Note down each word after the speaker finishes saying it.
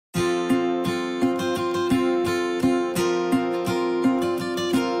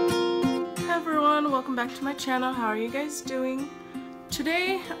back to my channel. How are you guys doing?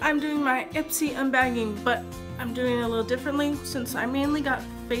 Today I'm doing my Ipsy unbagging, but I'm doing it a little differently since I mainly got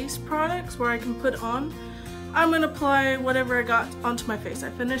face products where I can put on. I'm going to apply whatever I got onto my face. I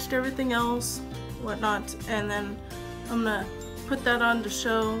finished everything else, whatnot, and then I'm going to put that on to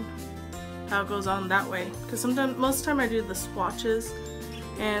show how it goes on that way. Because most of the time I do the swatches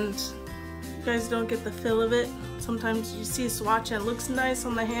and you guys don't get the feel of it. Sometimes you see a swatch and it looks nice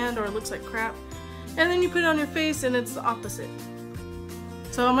on the hand or it looks like crap, and then you put it on your face and it's the opposite.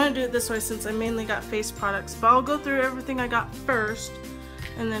 So I'm going to do it this way since I mainly got face products, but I'll go through everything I got first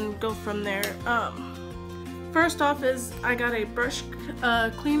and then go from there. First off is I got a brush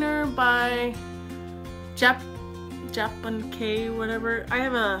cleaner by Japan K, whatever. I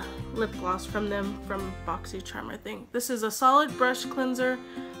have a lip gloss from them from BoxyCharm, I think. This is a solid brush cleanser,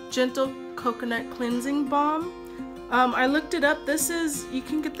 gentle coconut cleansing balm. I looked it up. You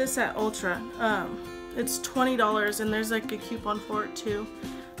can get this at Ultra. It's $20 and there's like a coupon for it too,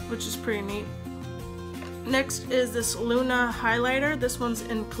 which is pretty neat. Next is this Luna highlighter. This one's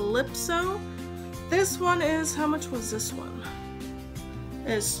in Calypso. This one is, how much was this one?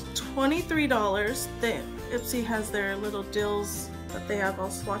 It's $23. Ipsy has their little deals that they have.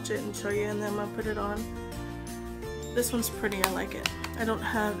 I'll swatch it and show you and then I'll put it on. This one's pretty, I like it. I don't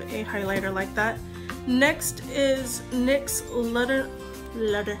have a highlighter like that. Next is NYX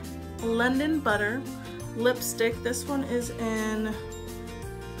London Butter lipstick. This one is in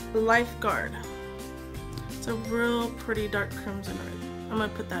Lifeguard. It's a real pretty dark crimson red. I'm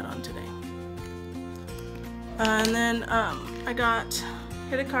gonna put that on today. And then I got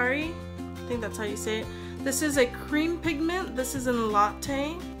Hidakari. I think that's how you say it. This is a cream pigment. This is in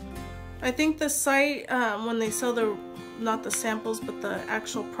Latte. I think the site, when they sell not the samples, but the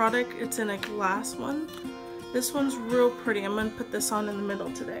actual product, it's in a glass one. This one's real pretty. I'm gonna put this on in the middle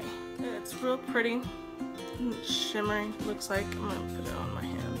today. It's real pretty, shimmery, looks like. I'm gonna put it on my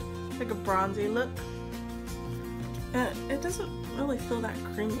hand. It's like a bronzy look. It doesn't really feel that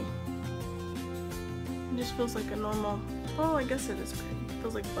creamy. It just feels like a normal, well, I guess it is cream. It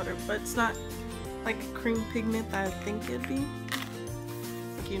feels like butter, but it's not like a cream pigment that I think it'd be.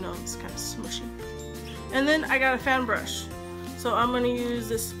 Like, you know, it's kind of smushy. And then I got a fan brush. So I'm going to use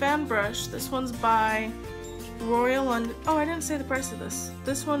this fan brush. This one's by Royal London. Oh, I didn't say the price of this.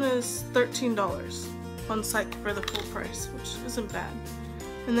 This one is $13 on site for the full price, which isn't bad.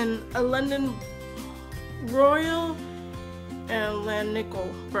 And then a London Royal and Nickel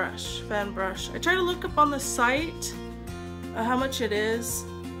brush, fan brush. I tried to look up on the site how much it is.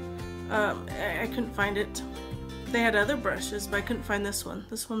 I couldn't find it. They had other brushes, but I couldn't find this one.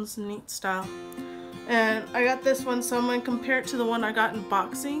 This one's a neat style. And I got this one, so I'm going to compare it to the one I got in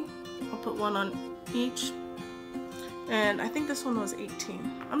Boxy. I'll put one on each. And I think this one was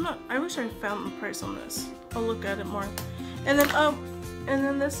 $18. I wish I found the price on this. I'll look at it more. And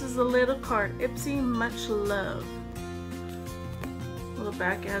then this is the little card, Ipsy Much Love. Little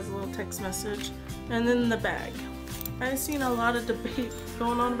back, it has a little text message. And then the bag. I've seen a lot of debate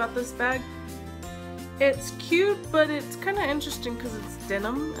going on about this bag. It's cute, but it's kind of interesting because it's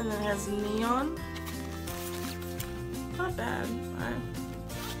denim and it has neon. Not bad.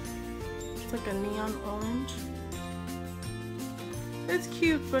 It's like a neon orange. It's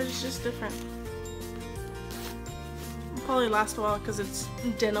cute, but it's just different. It'll probably last a while because it's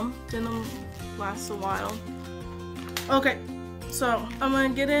denim. Denim lasts a while. Okay, so I'm gonna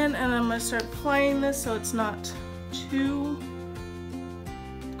get in and I'm gonna start applying this so it's not too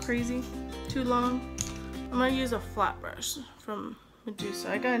crazy, too long. I'm gonna use a flat brush from Medusa.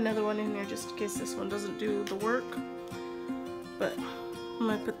 I got another one in here just in case this one doesn't do the work. But I'm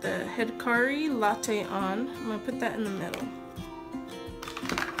gonna put the Hidakari Latte on. I'm gonna put that in the middle.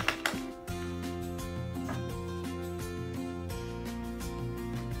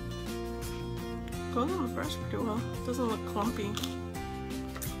 Goes on the brush pretty well. It doesn't look clumpy.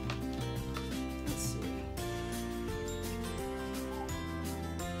 Let's see.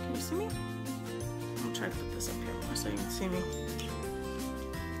 Can you see me? I'm gonna try to put this up here more so you can see me.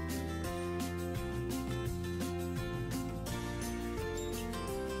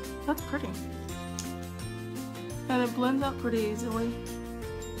 That's pretty. And it blends out pretty easily.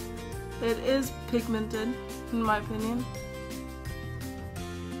 It is pigmented, in my opinion.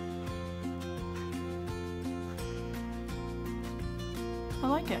 I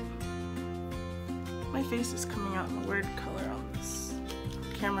like it. My face is coming out in a weird color on this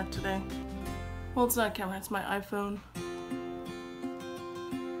camera today. Well, it's not a camera, it's my iPhone.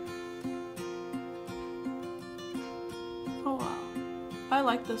 Oh wow. I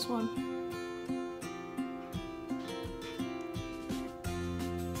like this one.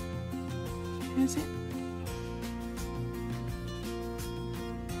 Can you see?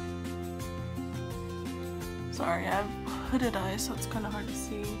 Sorry, I have hooded eyes, so it's kind of hard to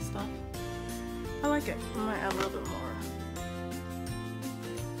see stuff. I like it. I might add a little bit more.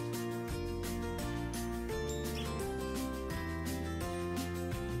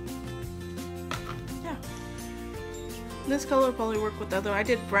 Yeah. This color will probably work with the other. I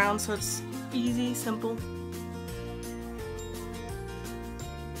did brown, so it's easy, simple.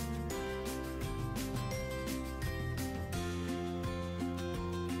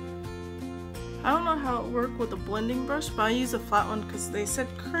 I don't know how it worked with a blending brush, but I use a flat one because they said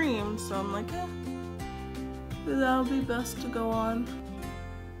cream, so I'm like, eh, that'll be best to go on.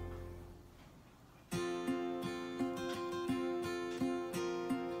 You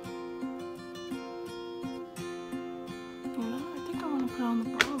know, I think I want to put on the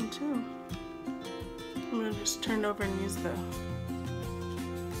bottom too. I'm gonna just turn it over and use the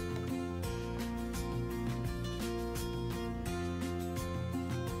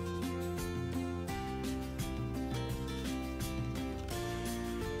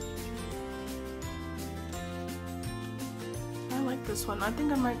this one. I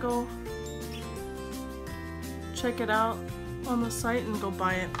think I might go check it out on the site and go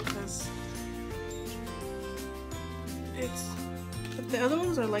buy it because it's, the other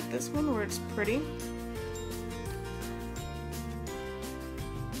ones are like this one where it's pretty.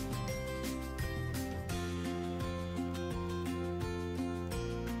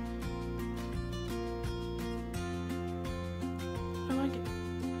 I like it.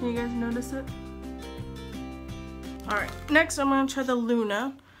 Can you guys notice it? Alright, next I'm going to try the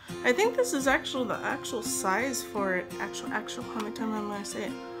Luna. I think this is actually the actual size for it. Actual, how many times am I going to say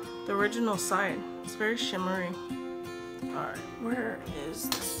it? The original side. It's very shimmery. Alright, where is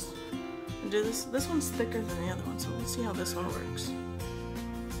this? I'll do this. This one's thicker than the other one, so let's see how this one works.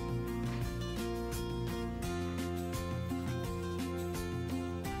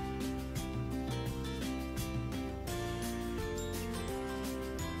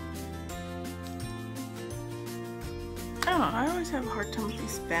 I don't know, I always have a hard time with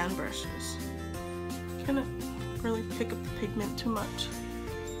these fan brushes. You can't really pick up the pigment too much.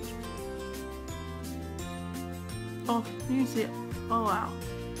 Oh, you can see it. Oh wow.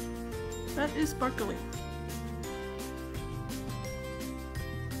 That is sparkly.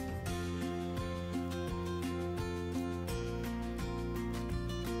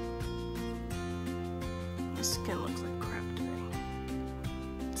 My skin looks like crap today.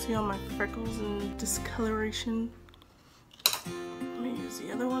 See all my freckles and discoloration?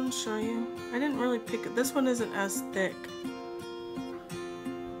 The other one, show you. I didn't really pick it. This one isn't as thick.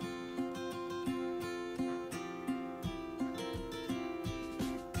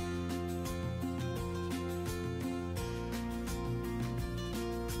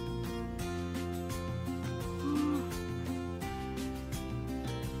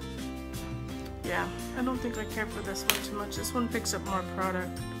 Yeah, I don't think I care for this one too much. This one picks up more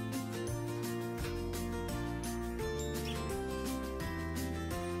product.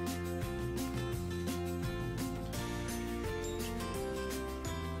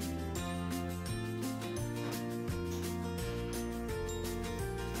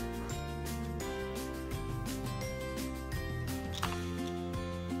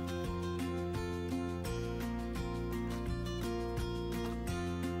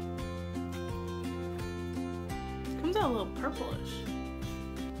 Comes out a little purplish.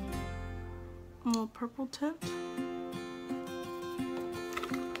 A little purple tint.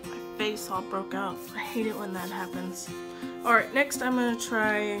 My face all broke out. I hate it when that happens. Alright, next I'm gonna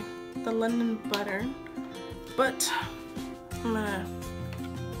try the London Butter. But I'm gonna,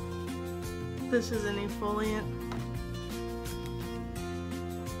 this is an exfoliant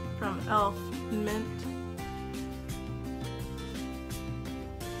from e.l.f. Mint.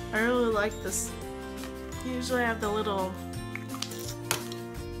 I really like this. Usually I have the little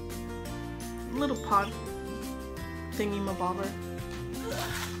pod thingy-mabobber.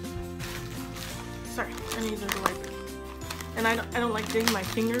 Sorry, I need to wipe it. And I don't like digging my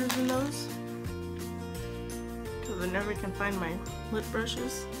fingers in those because I never can find my lip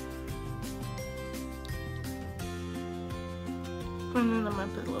brushes. And then I'm gonna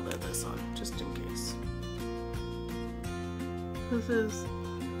put a little bit of this on just in case. This is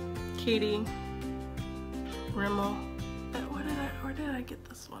Katie Rimmel. Where did I get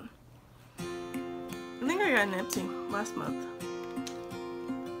this one? I think I got an Ipsy last month.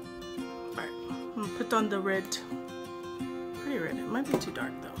 Alright, I'm gonna put on the red. Pretty red. It might be too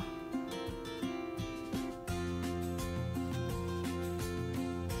dark though.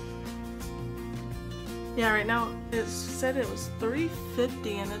 Yeah, right now it said it was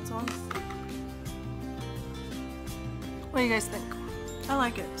 $3.50 and it's on. What do you guys think? I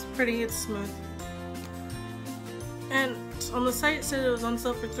like it. It's pretty, it's smooth. On the site it said it was on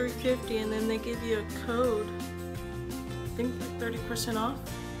sale for $3.50, and then they give you a code. I think like 30% off.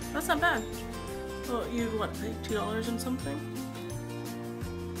 That's not bad. Well, you'd what, pay $2 and something?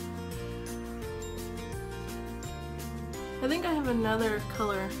 I think I have another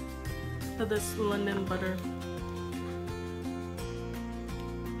color of this London butter.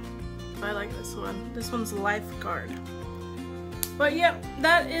 I like this one. This one's Lifeguard. But yep,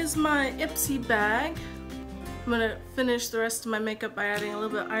 that is my Ipsy bag. I'm gonna finish the rest of my makeup by adding a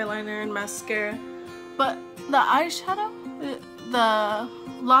little bit of eyeliner and mascara. But the eyeshadow, the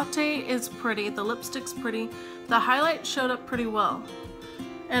latte is pretty, the lipstick's pretty, the highlight showed up pretty well.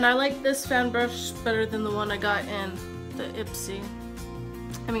 And I like this fan brush better than the one I got in the Ipsy.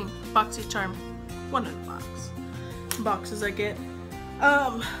 I mean, BoxyCharm. One of the boxes I get.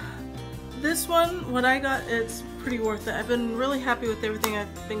 This one, what I got, it's pretty worth it. I've been really happy with everything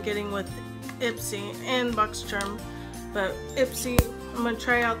I've been getting with Ipsy and BoxyCharm, but Ipsy, I'm gonna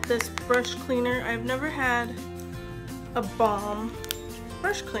try out this brush cleaner. I've never had a balm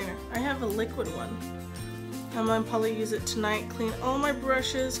brush cleaner. I have a liquid one. I'm gonna probably use it tonight, clean all my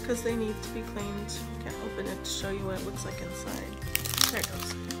brushes because they need to be cleaned. Can't open it to show you what it looks like inside. There it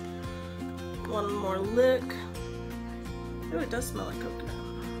goes. One more lick. Oh, it does smell like coconut.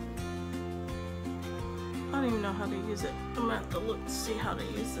 I don't even know how to use it. I'm gonna have to look to see how to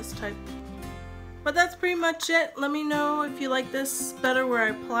use this type. But that's pretty much it. Let me know if you like this better where I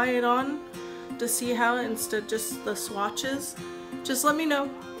apply it on to see how instead of just the swatches. Just let me know.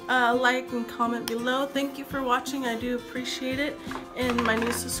 Like and comment below. Thank you for watching. I do appreciate it. And my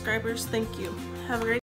new subscribers, thank you. Have a great